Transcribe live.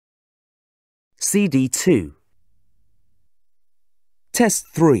CD2. Test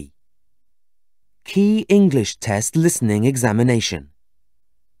 3. Key English Test Listening Examination.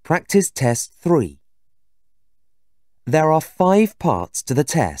 Practice Test 3. There are 5 parts to the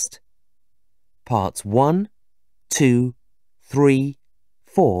test. Parts 1, 2, 3,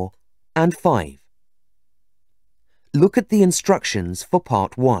 4 and 5. Look at the instructions for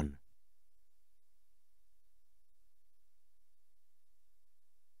Part 1.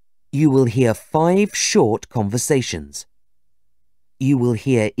 You will hear 5 short conversations. You will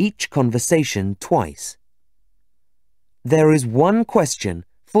hear each conversation twice. There is 1 question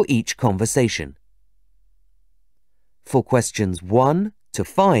for each conversation. For questions 1 to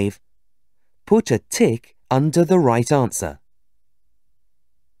 5, put a tick under the right answer.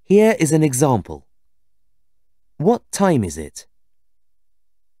 Here is an example. What time is it?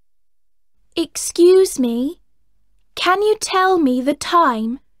 Excuse me, can you tell me the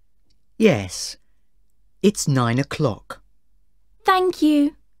time? Yes, it's 9 o'clock. Thank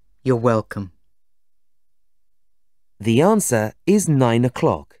you. You're welcome. The answer is 9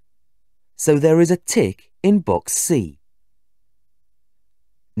 o'clock, so there is a tick in box C.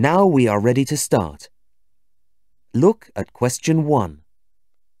 Now we are ready to start. Look at question 1.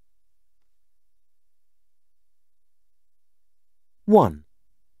 1.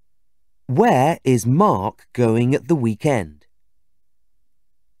 Where is Mark going at the weekend?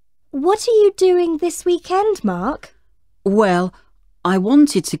 What are you doing this weekend, Mark? Well, I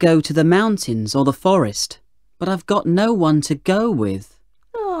wanted to go to the mountains or the forest, but I've got no one to go with.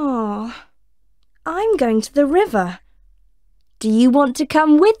 Oh, I'm going to the river. Do you want to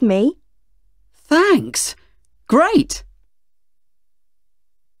come with me? Thanks! Great!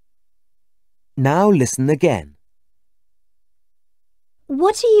 Now listen again.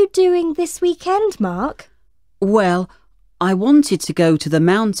 What are you doing this weekend, Mark? Well, I wanted to go to the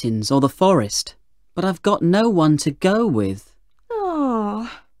mountains or the forest, but I've got no one to go with.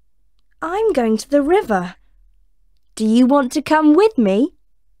 Oh, I'm going to the river. Do you want to come with me?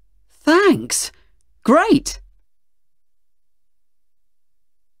 Thanks! Great!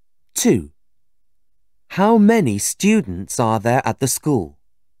 2. How many students are there at the school?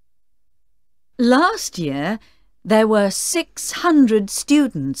 Last year, there were 600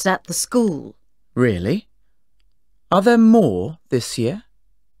 students at the school. Really? Are there more this year?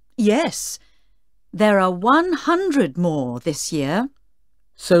 Yes, there are 100 more this year.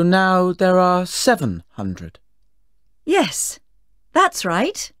 So now there are 700. Yes, that's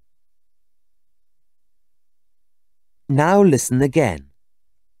right. Now listen again.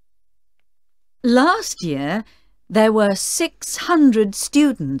 Last year, there were 600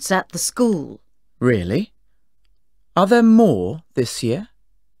 students at the school. Really? Are there more this year?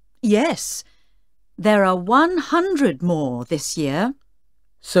 Yes, there are 100 more this year.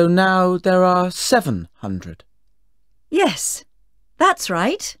 So now there are 700. Yes, that's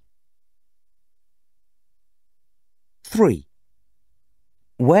right. 3.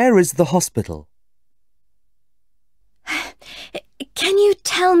 Where is the hospital? Can you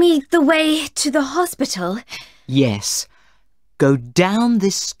tell me the way to the hospital? Yes. Go down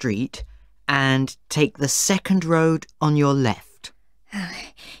this street and take the second road on your left.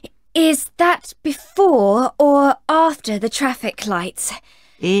 Is that before or after the traffic lights?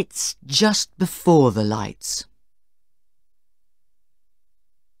 It's just before the lights.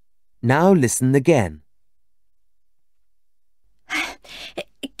 Now listen again.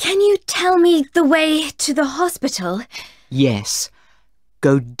 Can you tell me the way to the hospital? Yes.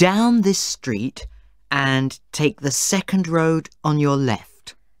 Go down this street and take the second road on your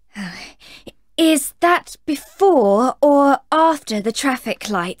left. Is that before or after the traffic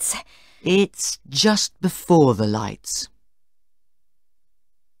lights? It's just before the lights.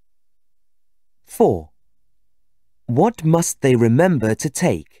 4. What must they remember to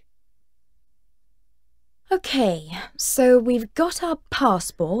take? OK, so we've got our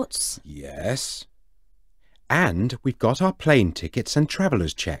passports. Yes. And we've got our plane tickets and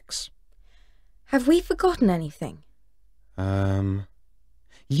traveller's checks. Have we forgotten anything?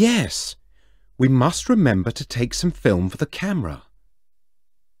 Yes. We must remember to take some film for the camera.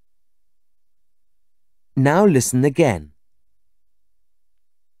 Now listen again.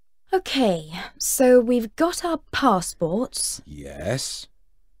 OK, so we've got our passports. Yes.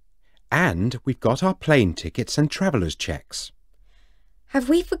 And we've got our plane tickets and traveller's checks. Have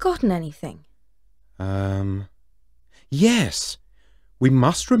we forgotten anything? Yes. We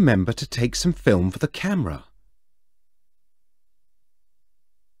must remember to take some film for the camera.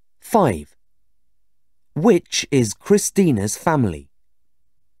 5. Which is Christina's family?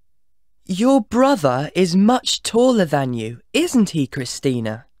 Your brother is much taller than you, isn't he,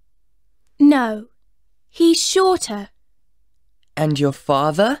 Christina? No, he's shorter. And your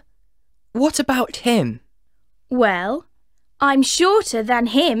father? What about him? Well, I'm shorter than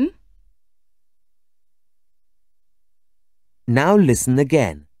him. Now listen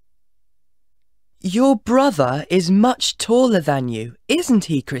again. Your brother is much taller than you, isn't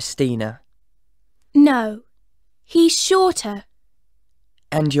he, Christina? No, he's shorter.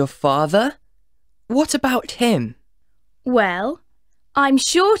 And your father? What about him? Well, I'm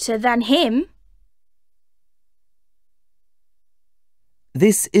shorter than him.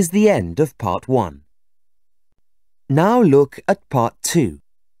 This is the end of part 1. Now look at part 2.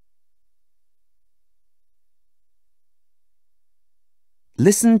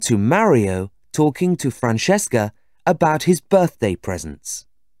 Listen to Mario talking to Francesca about his birthday presents.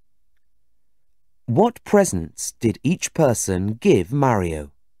 What presents did each person give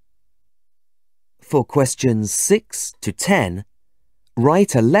Mario? For questions 6 to 10,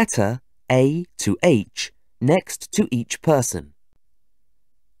 write a letter A to H next to each person.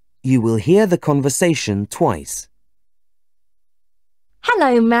 You will hear the conversation twice.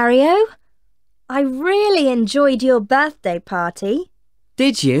 Hello, Mario. I really enjoyed your birthday party.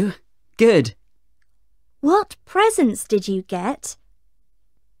 Did you? Good. What presents did you get?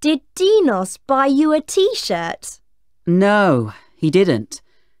 Did Dinos buy you a t-shirt? No, he didn't.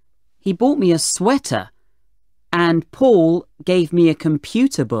 He bought me a sweater, and Paul gave me a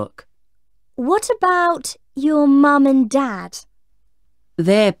computer book. What about your mum and dad?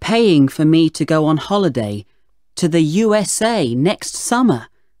 They're paying for me to go on holiday to the USA next summer.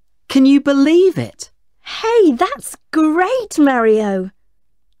 Can you believe it? Hey, that's great, Mario.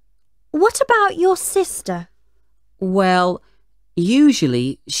 What about your sister? Well,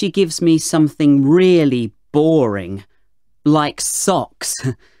 usually she gives me something really boring, like socks.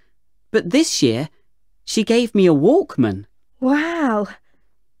 But this year, she gave me a Walkman. Wow.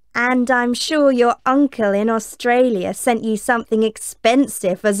 And I'm sure your uncle in Australia sent you something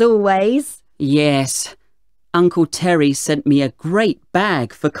expensive as always. Yes, Uncle Terry sent me a great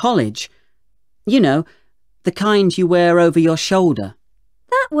bag for college. You know, the kind you wear over your shoulder.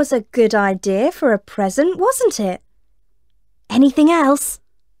 That was a good idea for a present, wasn't it? Anything else?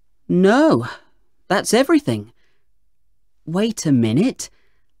 No, that's everything. Wait a minute.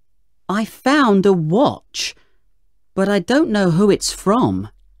 I found a watch, but I don't know who it's from.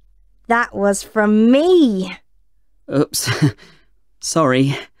 That was from me. Oops.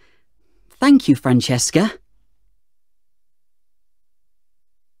 Sorry. Thank you, Francesca.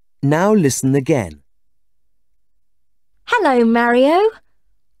 Now listen again. Hello, Mario.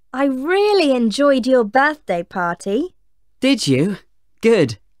 I really enjoyed your birthday party. Did you?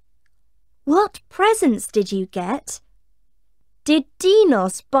 Good. What presents did you get? Did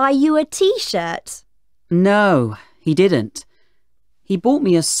Dinos buy you a t-shirt? No, he didn't. He bought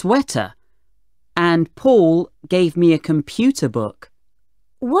me a sweater, and Paul gave me a computer book.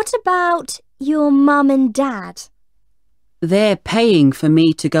 What about your mum and dad? They're paying for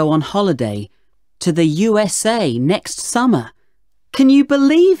me to go on holiday to the USA next summer. Can you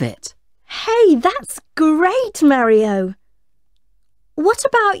believe it? Hey, that's great, Mario. What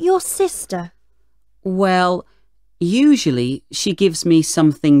about your sister? Well, usually she gives me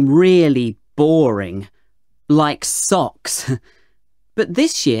something really boring, like socks. But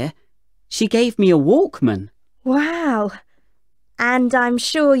this year, she gave me a Walkman. Wow. And I'm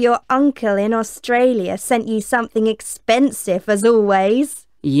sure your uncle in Australia sent you something expensive as always.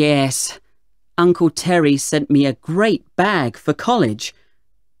 Yes, Uncle Terry sent me a great bag for college.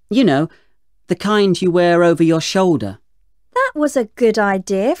 You know, the kind you wear over your shoulder. That was a good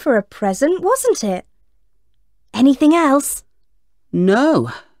idea for a present, wasn't it? Anything else?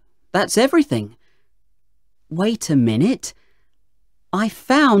 No, that's everything. Wait a minute. I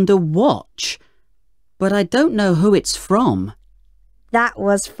found a watch, but I don't know who it's from. That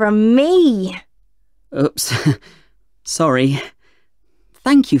was from me. Oops. Sorry.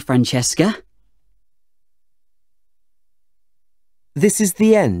 Thank you, Francesca. This is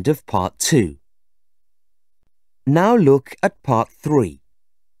the end of part 2. Now look at part 3.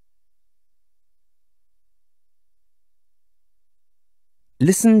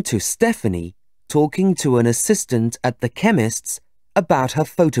 Listen to Stephanie talking to an assistant at the chemist's about her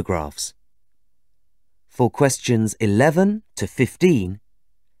photographs. For questions 11 to 15,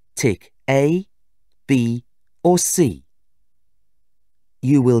 tick A, B or C.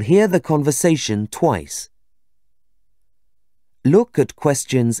 You will hear the conversation twice. Look at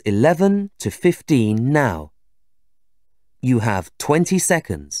questions 11 to 15 now. You have 20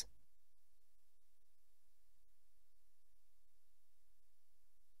 seconds.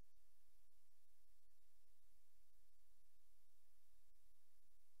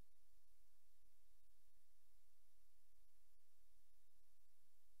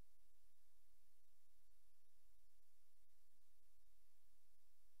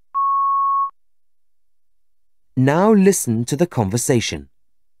 Now listen to the conversation.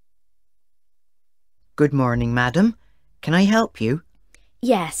 Good morning, madam. Can I help you?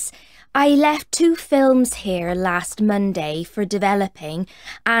 Yes, I left 2 films here last Monday for developing,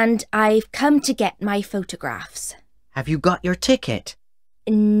 and I've come to get my photographs. Have you got your ticket?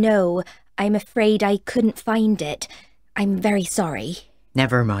 No, I'm afraid I couldn't find it. I'm very sorry.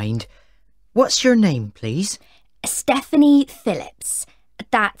 Never mind. What's your name, please? Stephanie Phillips.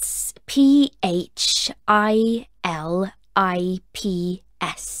 That's Phillips.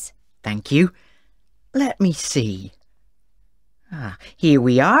 Thank you. Let me see. Here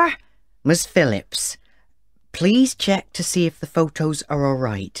we are. Miss Phillips. Please check to see if the photos are all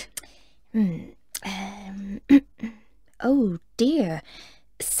right. Oh dear.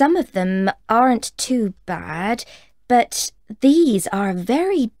 Some of them aren't too bad, but these are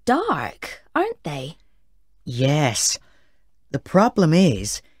very dark, aren't they? Yes. The problem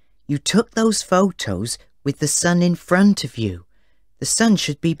is, you took those photos with the sun in front of you. The sun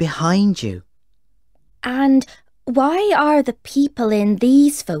should be behind you. And why are the people in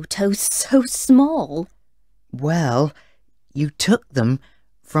these photos so small? Well, you took them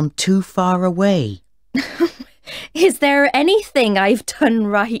from too far away. Is there anything I've done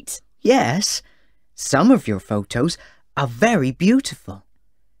right? Yes, some of your photos are very beautiful.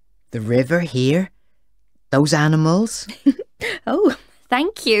 The river here, those animals. Oh,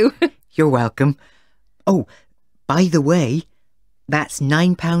 thank you. You're welcome. Oh, by the way, that's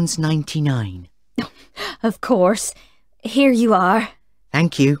 £9.99. Of course. Here you are.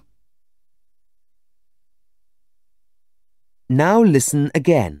 Thank you. Now listen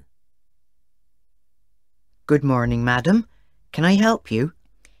again. Good morning, madam. Can I help you?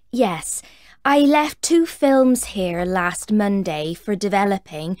 Yes, I left 2 films here last Monday for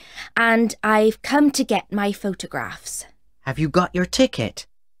developing, and I've come to get my photographs. Have you got your ticket?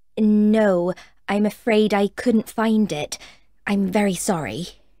 No, I'm afraid I couldn't find it. I'm very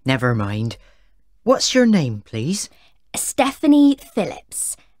sorry. Never mind. What's your name, please? Stephanie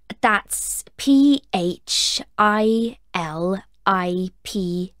Phillips. That's Phillips.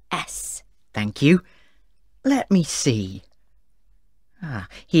 Thank you. Let me see.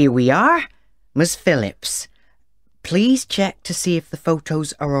 Here we are. Miss Phillips. Please check to see if the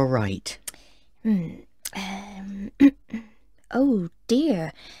photos are all right. Oh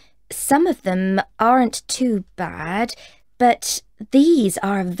dear. Some of them aren't too bad, but these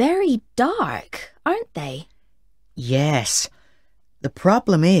are very dark, aren't they? Yes. The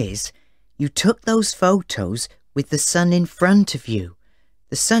problem is, you took those photos with the sun in front of you.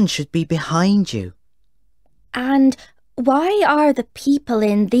 The sun should be behind you. And why are the people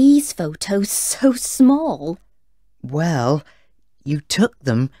in these photos so small? Well, you took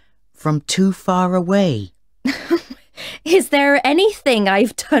them from too far away. Is there anything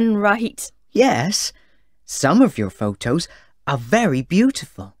I've done right? Yes, some of your photos are very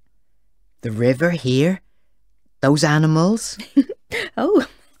beautiful. The river here, those animals. Oh,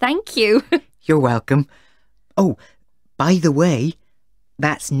 thank you. You're welcome. Oh, by the way,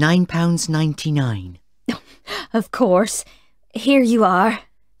 that's £9.99. Of course. Here you are.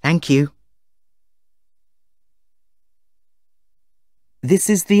 Thank you. This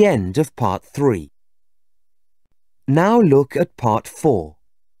is the end of part 3. Now look at part 4.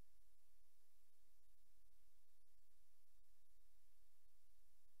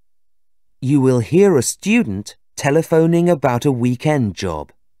 You will hear a student telephoning about a weekend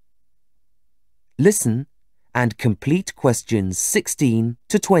job. Listen and complete questions 16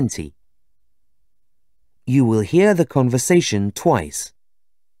 to 20. You will hear the conversation twice.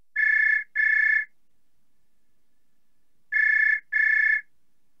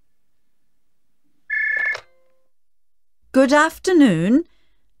 Good afternoon.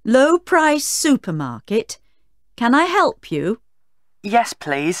 Low Price Supermarket. Can I help you? Yes,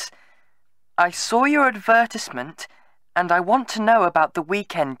 please. I saw your advertisement and I want to know about the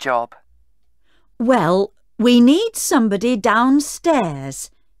weekend job. Well, we need somebody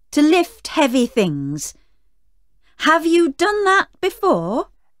downstairs to lift heavy things. Have you done that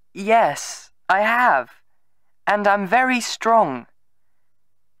before? Yes, I have. And I'm very strong.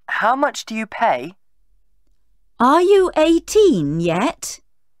 How much do you pay? Are you 18 yet?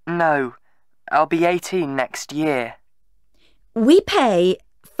 No, I'll be 18 next year. We pay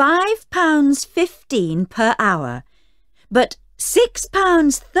 £5.15 per hour, but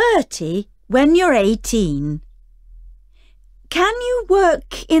 £6.30 when you're 18. Can you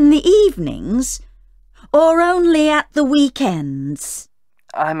work in the evenings or only at the weekends?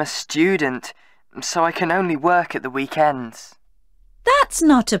 I'm a student, so I can only work at the weekends. That's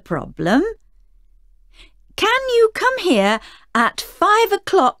not a problem. Can you come here at 5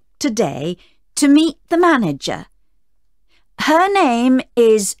 o'clock today to meet the manager? Her name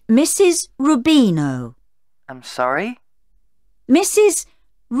is Mrs. Rubino. I'm sorry? Mrs.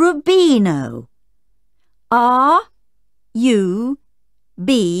 Rubino. R-U-B-I-N-O.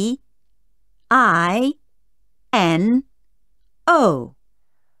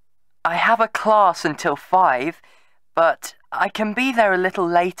 I have a class until 5, but I can be there a little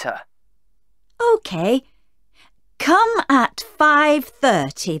later. OK. Come at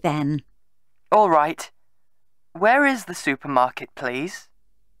 5:30 then. All right. Where is the supermarket, please?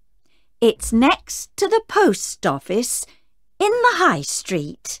 It's next to the post office in the High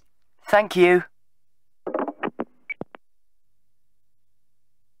Street. Thank you.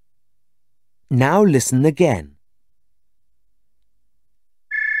 Now listen again.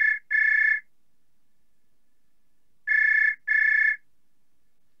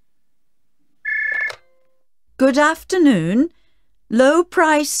 Good afternoon. Low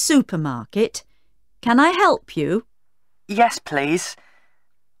Price Supermarket. Can I help you? Yes, please.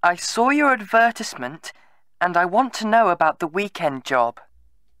 I saw your advertisement and I want to know about the weekend job.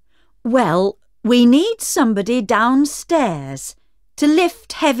 Well, we need somebody downstairs to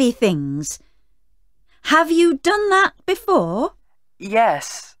lift heavy things. Have you done that before?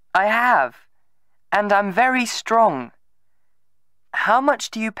 Yes, I have. And I'm very strong. How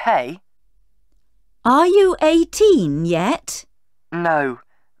much do you pay? Are you 18 yet? No,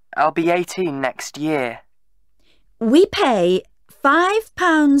 I'll be 18 next year. We pay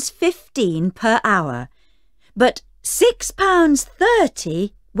 £5.15 per hour, but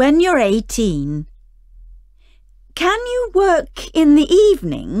 £6.30 when you're 18. Can you work in the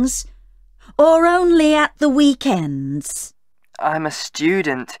evenings or only at the weekends? I'm a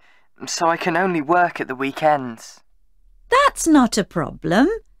student, so I can only work at the weekends. That's not a problem.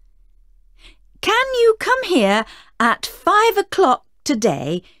 Can you come here at 5 o'clock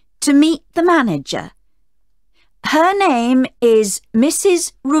today to meet the manager? Her name is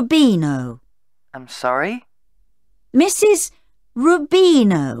Mrs. Rubino. I'm sorry? Mrs.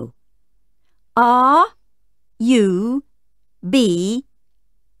 Rubino. R-U-B-I-N-O.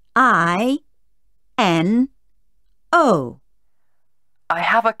 I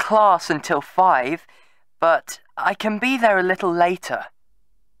have a class until 5, but I can be there a little later.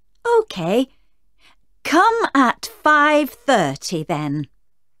 OK. Come at 5:30 then.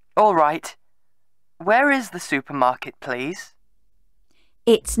 All right. Where is the supermarket, please?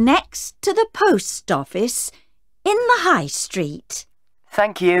 It's next to the post office in the High Street.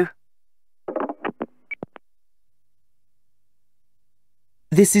 Thank you.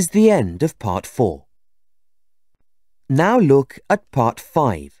 This is the end of part 4. Now look at part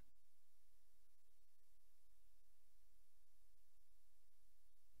 5.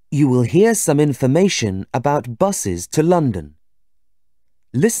 You will hear some information about buses to London.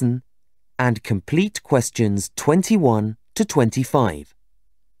 Listen and complete questions 21 to 25.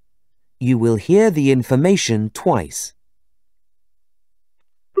 You will hear the information twice.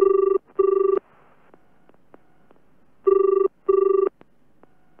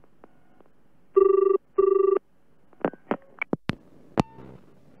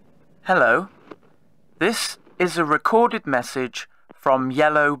 Hello. This is a recorded message from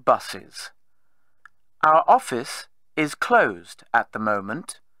Yellow Buses. Our office is closed at the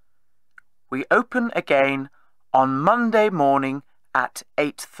moment. We open again on Monday morning at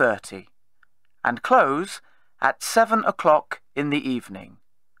 8:30 and close at 7 o'clock in the evening.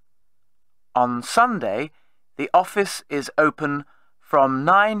 On Sunday, the office is open from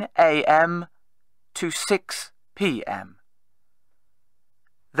 9 a.m. to 6 p.m.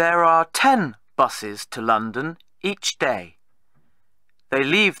 There are 10 buses to London each day. They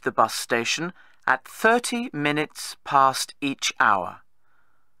leave the bus station at 30 minutes past each hour.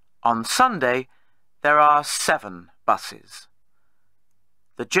 On Sunday, there are 7 buses.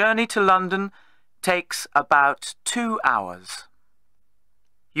 The journey to London takes about 2 hours.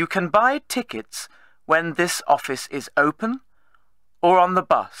 You can buy tickets when this office is open or on the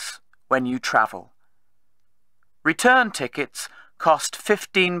bus when you travel. Return tickets cost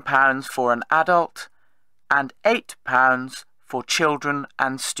 £15 for an adult and £8 for children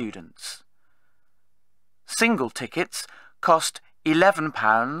and students. Single tickets cost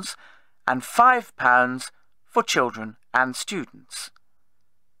 £11 and £5 for children and students.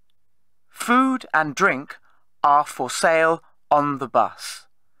 Food and drink are for sale on the bus.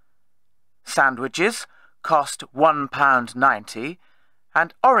 Sandwiches cost £1.90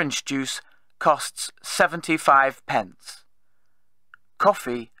 and orange juice costs 75p.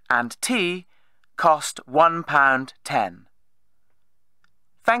 Coffee and tea cost £1.10.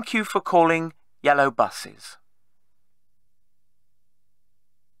 Thank you for calling Yellow Buses.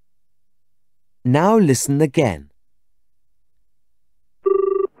 Now listen again.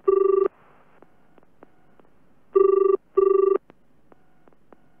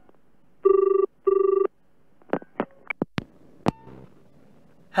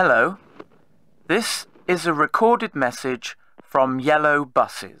 Hello. This is a recorded message from Yellow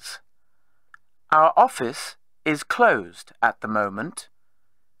Buses. Our office is closed at the moment.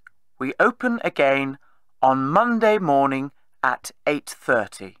 We open again on Monday morning at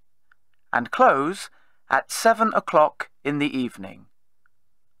 8:30 and close at 7 o'clock in the evening.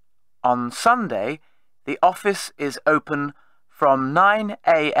 On Sunday, the office is open from 9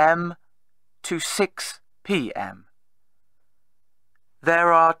 a.m. to 6 p.m.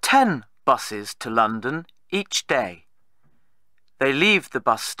 There are 10 buses to London each day. They leave the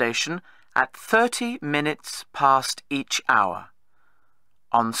bus station at 30 minutes past each hour.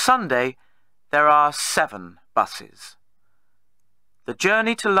 On Sunday, there are 7 buses. The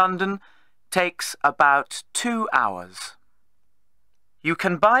journey to London takes about 2 hours. You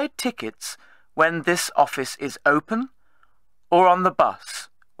can buy tickets when this office is open or on the bus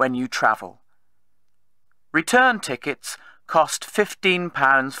when you travel. Return tickets cost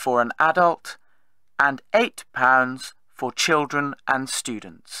 £15 for an adult and £8 for children and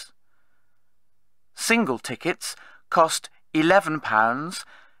students. Single tickets cost £11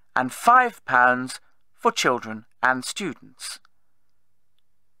 and £5 for children and students.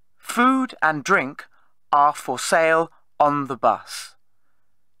 Food and drink are for sale on the bus.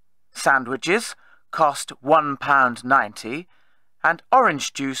 Sandwiches cost £1.90 and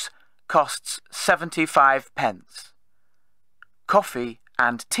orange juice costs 75p. Coffee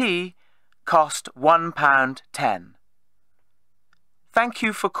and tea cost £1.10. Thank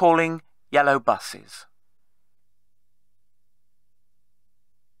you for calling Yellow Buses.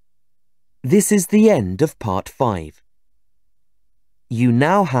 This is the end of part 5. You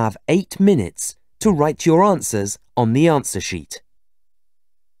now have 8 minutes to write your answers on the answer sheet.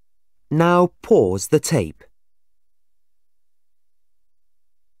 Now pause the tape.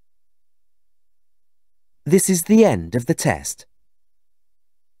 This is the end of the test.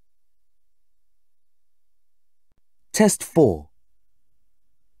 Test 4.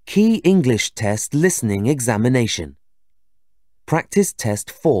 Key English Test Listening Examination. Practice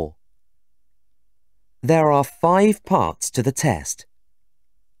Test 4. There are 5 parts to the test.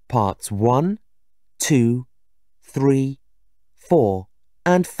 Parts 1, 2, 3, 4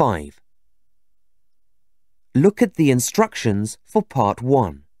 and 5. Look at the instructions for Part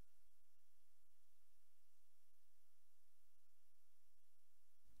 1.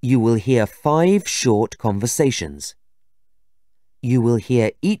 You will hear 5 short conversations. You will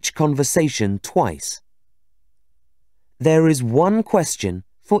hear each conversation twice. There is 1 question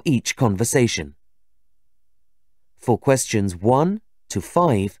for each conversation. For questions 1 to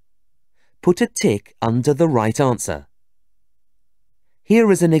 5, put a tick under the right answer.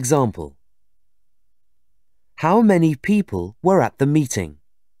 Here is an example. How many people were at the meeting?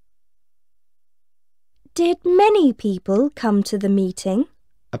 Did many people come to the meeting?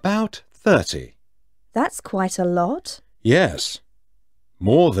 About 30. That's quite a lot. Yes.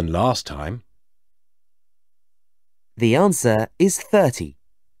 More than last time. The answer is 30,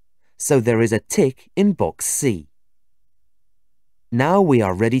 so there is a tick in box C. Now we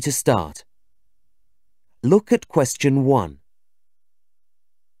are ready to start. Look at question 1.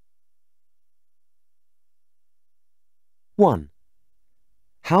 1.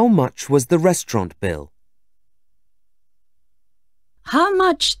 How much was the restaurant bill? How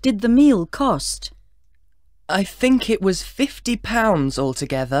much did the meal cost? I think it was £50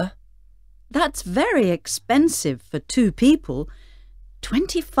 altogether. That's very expensive for 2 people.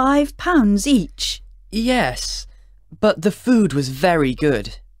 £25 each. Yes, but the food was very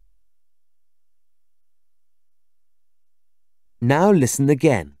good. Now listen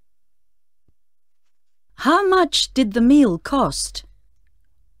again. How much did the meal cost?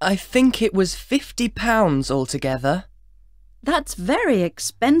 I think it was £50 altogether. That's very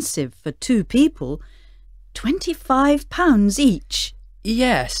expensive for 2 people. £25 each.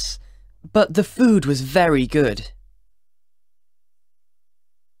 Yes, but the food was very good.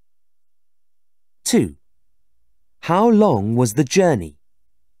 2. How long was the journey?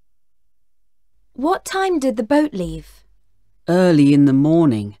 What time did the boat leave? Early in the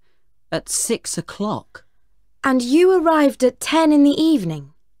morning, at 6 o'clock. And you arrived at 10 in the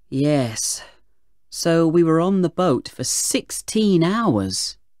evening? Yes, so we were on the boat for 16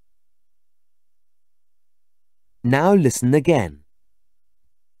 hours. Now listen again.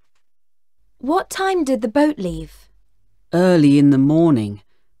 What time did the boat leave? Early in the morning,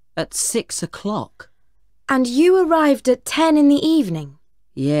 at 6 o'clock. And you arrived at 10 in the evening?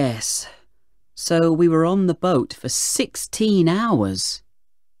 Yes, so we were on the boat for 16 hours.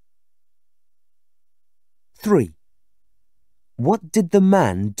 3. What did the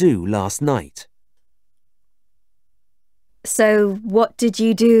man do last night? So, what did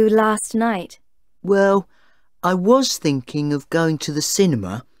you do last night? Well, I was thinking of going to the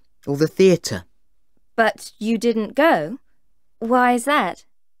cinema or the theatre. But you didn't go? Why is that?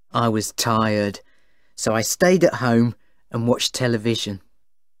 I was tired, so I stayed at home and watched television.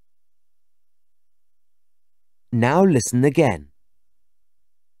 Now listen again.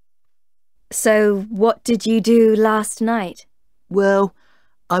 So, what did you do last night? Well,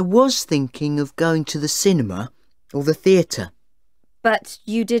 I was thinking of going to the cinema or the theatre. But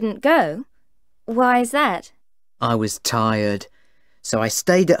you didn't go? Why is that? I was tired, so I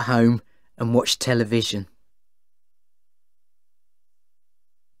stayed at home and watched television.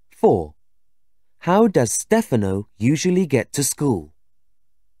 4. How does Stefano usually get to school?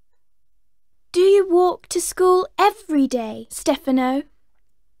 Do you walk to school every day, Stefano?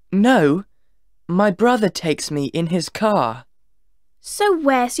 No, my brother takes me in his car. So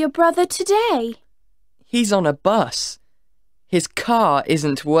where's your brother today? He's on a bus. His car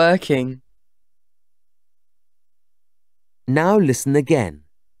isn't working. Now listen again.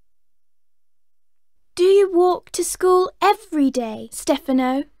 Do you walk to school every day,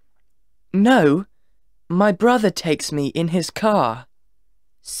 Stefano? No, my brother takes me in his car.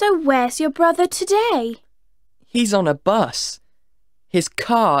 So where's your brother today? He's on a bus. His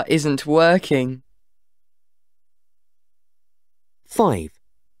car isn't working. 5.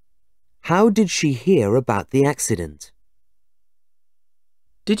 How did she hear about the accident?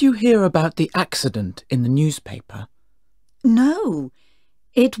 Did you hear about the accident in the newspaper? No,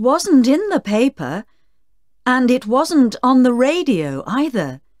 it wasn't in the paper, and it wasn't on the radio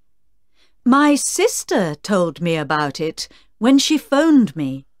either. My sister told me about it when she phoned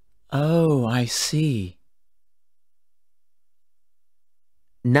me. Oh, I see.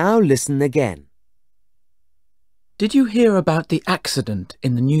 Now listen again. Did you hear about the accident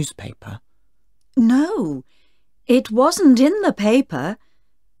in the newspaper? No, it wasn't in the paper,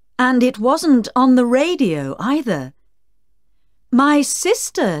 and it wasn't on the radio either. My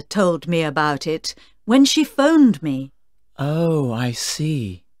sister told me about it when she phoned me. Oh, I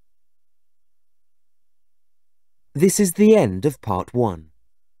see. This is the end of part 1.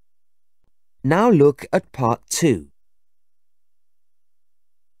 Now look at part 2.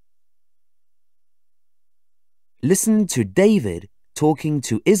 Listen to David talking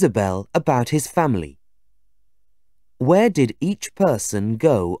to Isabel about his family. Where did each person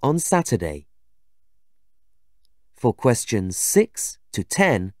go on Saturday? For questions 6 to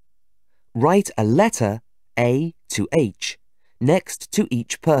 10, write a letter A to H next to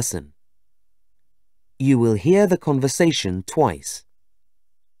each person. You will hear the conversation twice.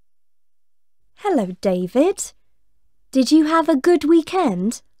 Hello, David. Did you have a good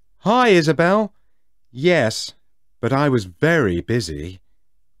weekend? Hi, Isabel. Yes, but I was very busy.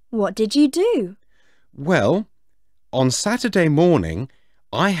 What did you do? Well, on Saturday morning,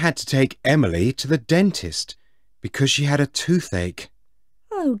 I had to take Emily to the dentist because she had a toothache.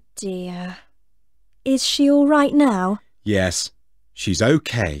 Oh dear. Is she all right now? Yes, she's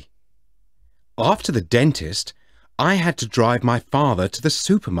okay. After the dentist, I had to drive my father to the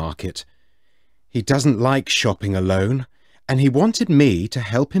supermarket. He doesn't like shopping alone, and he wanted me to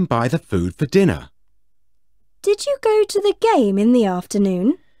help him buy the food for dinner. Did you go to the game in the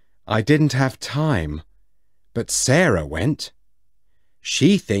afternoon? I didn't have time, but Sarah went.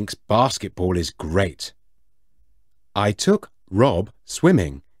 She thinks basketball is great. I took Rob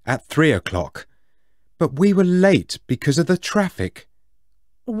swimming at 3 o'clock, but we were late because of the traffic.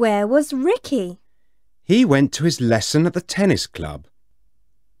 Where was Ricky? He went to his lesson at the tennis club.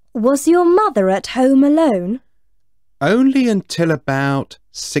 Was your mother at home alone? Only until about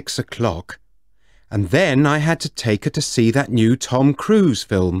 6 o'clock, and then I had to take her to see that new Tom Cruise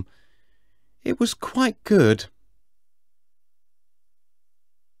film. It was quite good.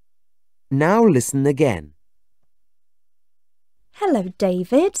 Now listen again. Hello,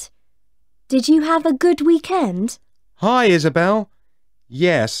 David. Did you have a good weekend? Hi, Isabel.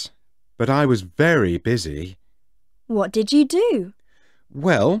 Yes, but I was very busy. What did you do?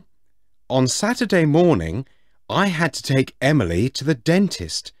 Well, on Saturday morning, I had to take Emily to the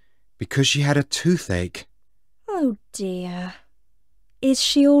dentist because she had a toothache. Oh dear. Is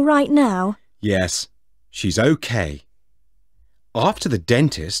she all right now? Yes, she's okay. After the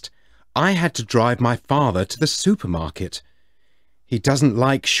dentist, I had to drive my father to the supermarket. He doesn't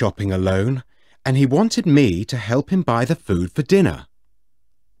like shopping alone, and he wanted me to help him buy the food for dinner.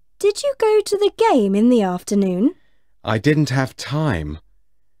 Did you go to the game in the afternoon? I didn't have time,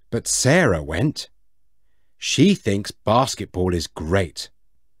 but Sarah went. She thinks basketball is great.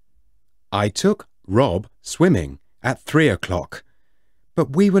 I took Rob swimming at 3 o'clock,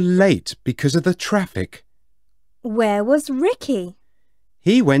 but we were late because of the traffic. Where was Ricky?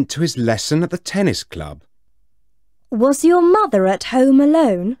 He went to his lesson at the tennis club. Was your mother at home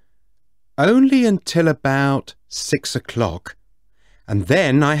alone? Only until about 6 o'clock. And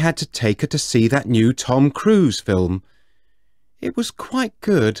then I had to take her to see that new Tom Cruise film. It was quite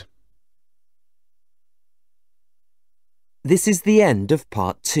good. This is the end of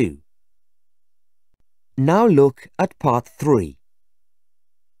part 2. Now look at part 3.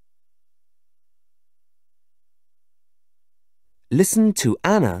 Listen to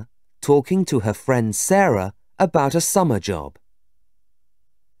Anna talking to her friend Sarah about a summer job.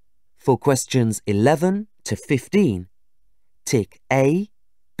 For questions 11 to 15, tick A,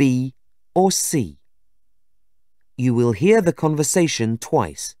 B or C. You will hear the conversation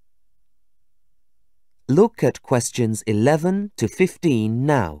twice. Look at questions 11 to 15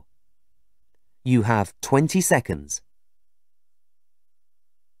 now. You have 20 seconds.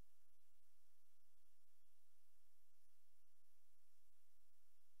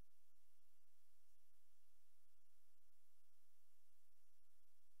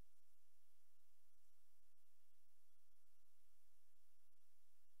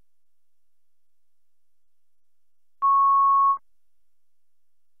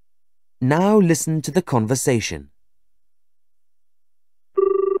 Now listen to the conversation.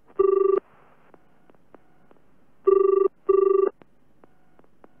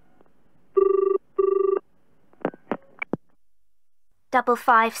 Double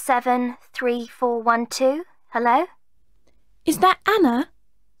 573-412. Hello? Is that Anna?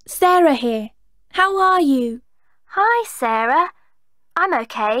 Sarah here. How are you? Hi, Sarah. I'm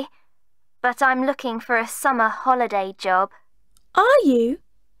okay, but I'm looking for a summer holiday job. Are you?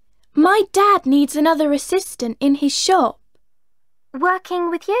 My dad needs another assistant in his shop. Working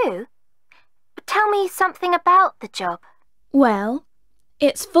with you? Tell me something about the job. Well,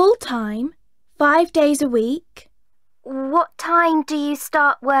 it's full-time, 5 days a week. What time do you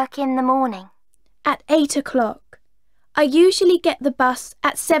start work in the morning? At 8 o'clock. I usually get the bus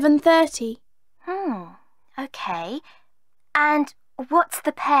at 7:30. Okay. And what's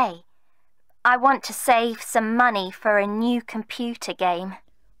the pay? I want to save some money for a new computer game.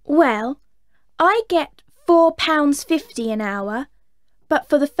 Well, I get £4.50 an hour, but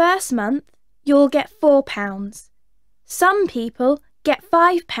for the first month, you'll get £4. Some people get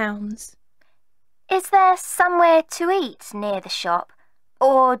 £5. Is there somewhere to eat near the shop,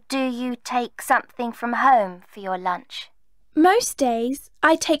 or do you take something from home for your lunch? Most days,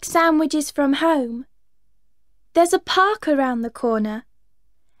 I take sandwiches from home. There's a park around the corner,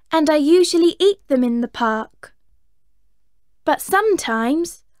 and I usually eat them in the park. But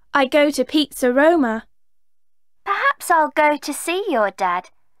sometimes I go to Pizza Roma. Perhaps I'll go to see your dad.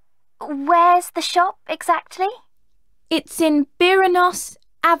 Where's the shop exactly? It's in Byranos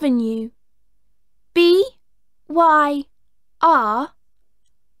Avenue. B-Y-R-O-N-O-S.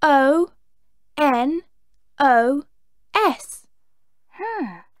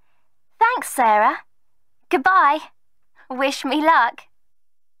 Thanks, Sarah. Goodbye. Wish me luck.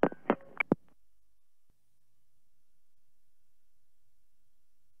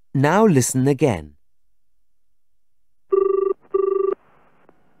 Now listen again.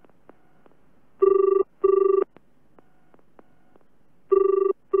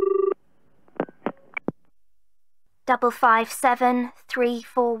 Double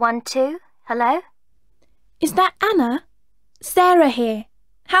 573-412. Hello? Is that Anna? Sarah here.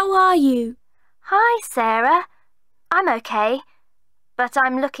 How are you? Hi, Sarah. I'm okay, but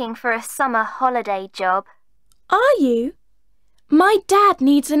I'm looking for a summer holiday job. Are you? My dad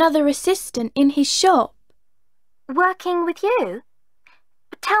needs another assistant in his shop. Working with you?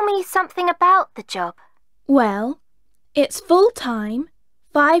 Tell me something about the job. Well, it's full-time,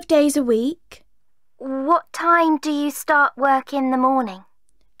 5 days a week. What time do you start work in the morning?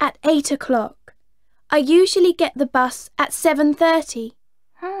 At 8 o'clock. I usually get the bus at 7:30.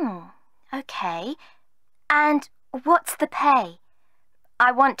 Okay. And what's the pay?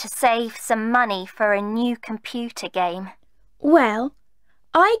 I want to save some money for a new computer game. Well,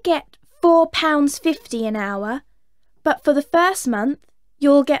 I get £4.50 an hour, but for the first month,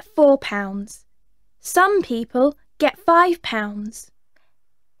 you'll get £4. Some people get £5.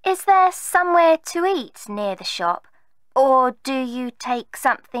 Is there somewhere to eat near the shop, or do you take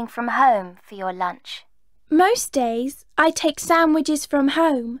something from home for your lunch? Most days, I take sandwiches from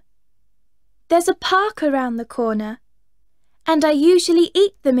home. There's a park around the corner, and I usually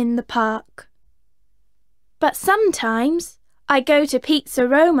eat them in the park. But sometimes I go to Pizza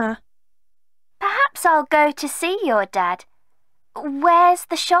Roma. Perhaps I'll go to see your dad. Where's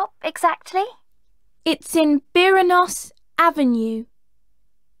the shop exactly? It's in Byranos Avenue.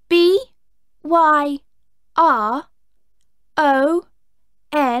 R-O-N-O-S.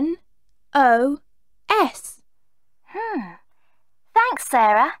 Thanks,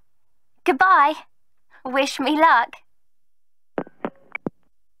 Sarah. Goodbye. Wish me luck.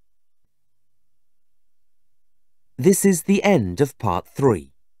 This is the end of part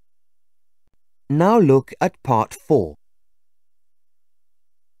 3. Now look at part 4.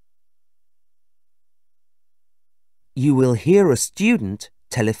 You will hear a student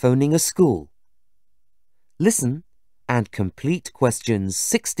telephoning a school. Listen and complete questions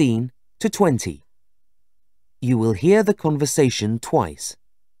 16 to 20. You will hear the conversation twice.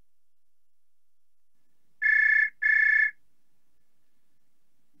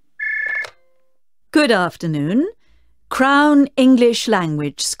 Good afternoon. Crown English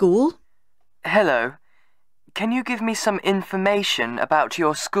Language School. Hello. Can you give me some information about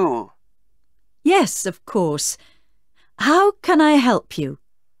your school? Yes, of course. How can I help you?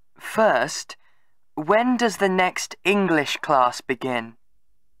 First, when does the next English class begin?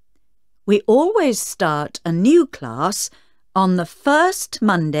 We always start a new class on the first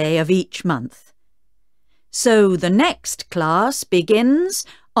Monday of each month. So the next class begins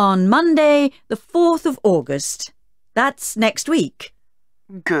on Monday, the 4th of August. That's next week.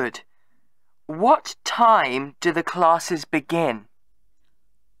 Good. What time do the classes begin?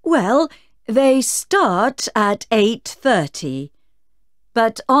 Well, they start at 8:30.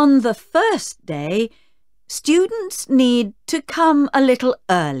 But on the first day, students need to come a little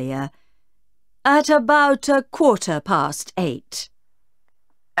earlier, at about 8:15.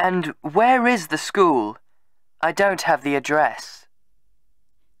 And where is the school? I don't have the address.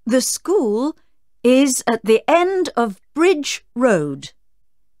 The school is at the end of Bridge Road,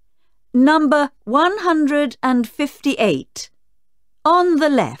 number 158, on the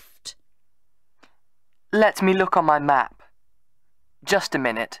left. Let me look on my map. Just a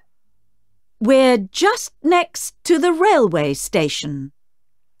minute. We're just next to the railway station.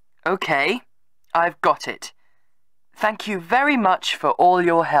 OK, I've got it. Thank you very much for all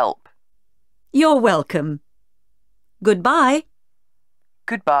your help. You're welcome. Goodbye.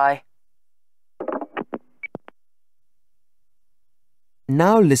 Goodbye.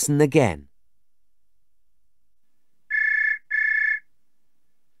 Now listen again.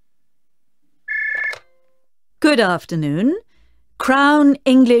 Good afternoon. Crown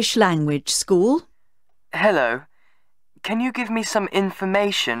English Language School. Hello. Can you give me some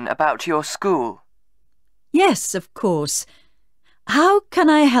information about your school? Yes, of course. How can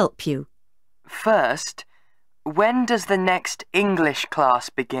I help you? First, when does the next English class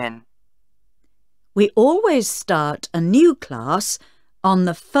begin? We always start a new class on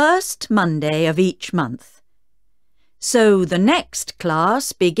the first Monday of each month. So the next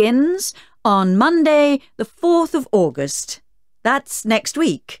class begins on Monday, the 4th of August. That's next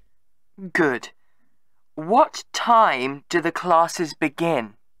week. Good. What time do the classes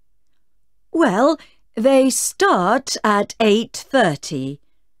begin? Well, they start at 8:30.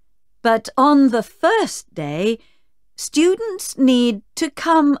 But on the first day, students need to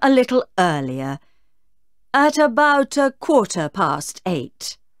come a little earlier, at about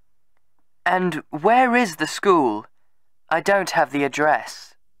 8:15. And where is the school? I don't have the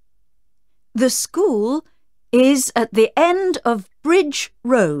address. The school is at the end of Bridge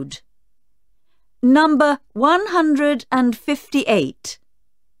Road, number 158,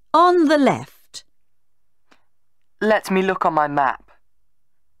 on the left. Let me look on my map.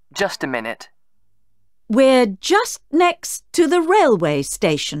 Just a minute. We're just next to the railway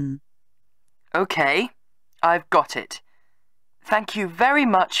station. OK, I've got it. Thank you very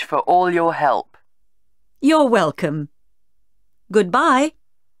much for all your help. You're welcome. Goodbye.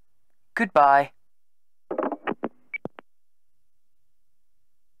 Goodbye.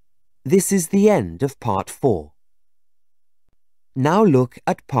 This is the end of part 4. Now look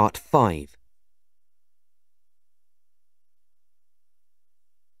at part 5.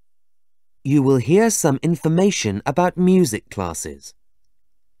 You will hear some information about music classes.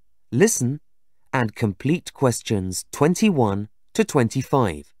 Listen and complete questions 21 to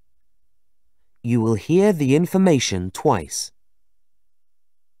 25. You will hear the information twice.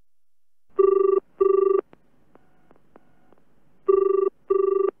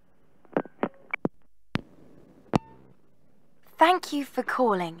 Thank you for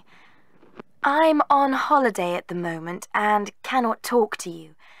calling. I'm on holiday at the moment and cannot talk to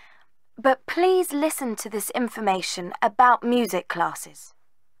you. But please listen to this information about music classes.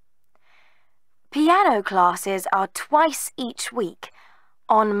 Piano classes are twice each week,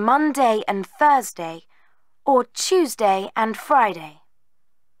 on Monday and Thursday, or Tuesday and Friday.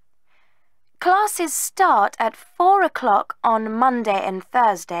 Classes start at 4 o'clock on Monday and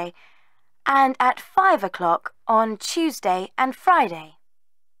Thursday, and at 5 o'clock on Tuesday and Friday.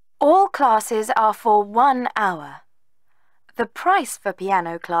 All classes are for 1 hour. The price for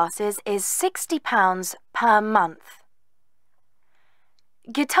piano classes is £60 per month.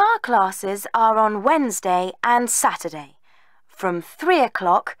 Guitar classes are on Wednesday and Saturday, from 3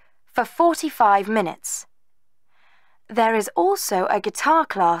 o'clock for 45 minutes. There is also a guitar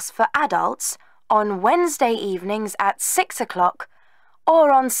class for adults on Wednesday evenings at 6 o'clock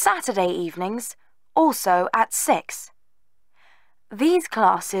or on Saturday evenings, also at 6. These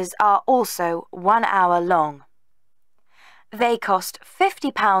classes are also 1 hour long. They cost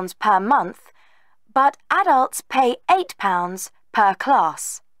 £50 per month, but adults pay £8 per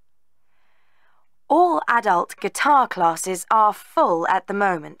class. All adult guitar classes are full at the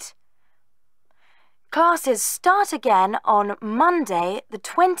moment. Classes start again on Monday, the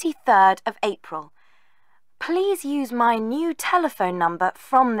 23rd of April. Please use my new telephone number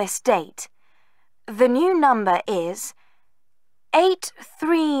from this date. The new number is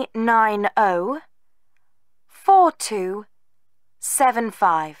 8390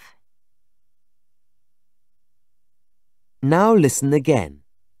 4275. Now listen again.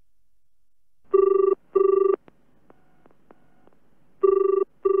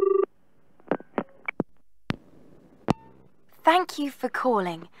 Thank you for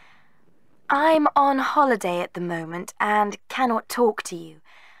calling. I'm on holiday at the moment and cannot talk to you,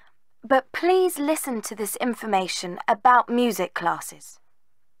 but please listen to this information about music classes.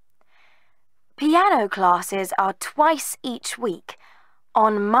 Piano classes are twice each week,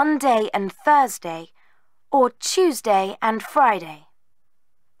 on Monday and Thursday, or Tuesday and Friday.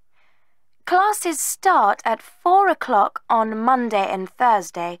 Classes start at 4 o'clock on Monday and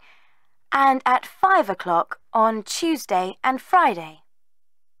Thursday, and at 5 o'clock on Tuesday and Friday.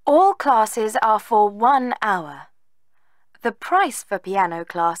 All classes are for 1 hour. The price for piano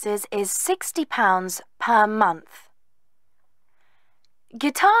classes is £60 per month.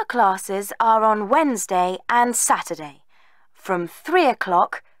 Guitar classes are on Wednesday and Saturday, from 3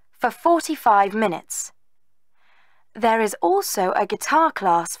 o'clock for 45 minutes. There is also a guitar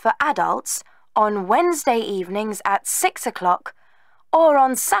class for adults on Wednesday evenings at 6 o'clock or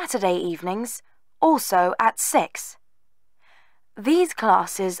on Saturday evenings, also at 6. These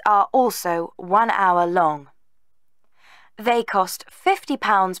classes are also 1 hour long. They cost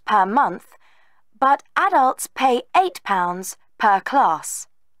 £50 per month, but adults pay £8 per class.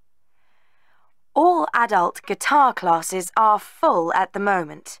 All adult guitar classes are full at the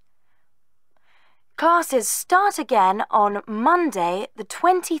moment. Classes start again on Monday, the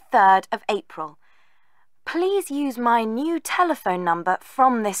 23rd of April. Please use my new telephone number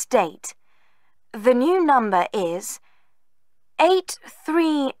from this date. The new number is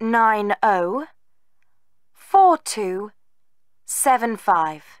 8390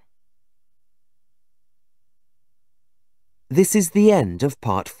 4275. This is the end of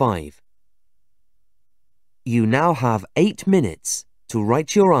part 5. You now have 8 minutes to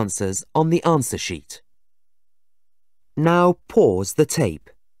write your answers on the answer sheet. Now pause the tape.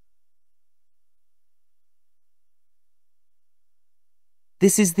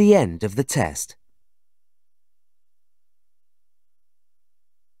 This is the end of the test.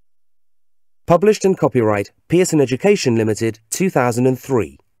 Published and copyright Pearson Education Limited,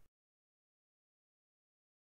 2003.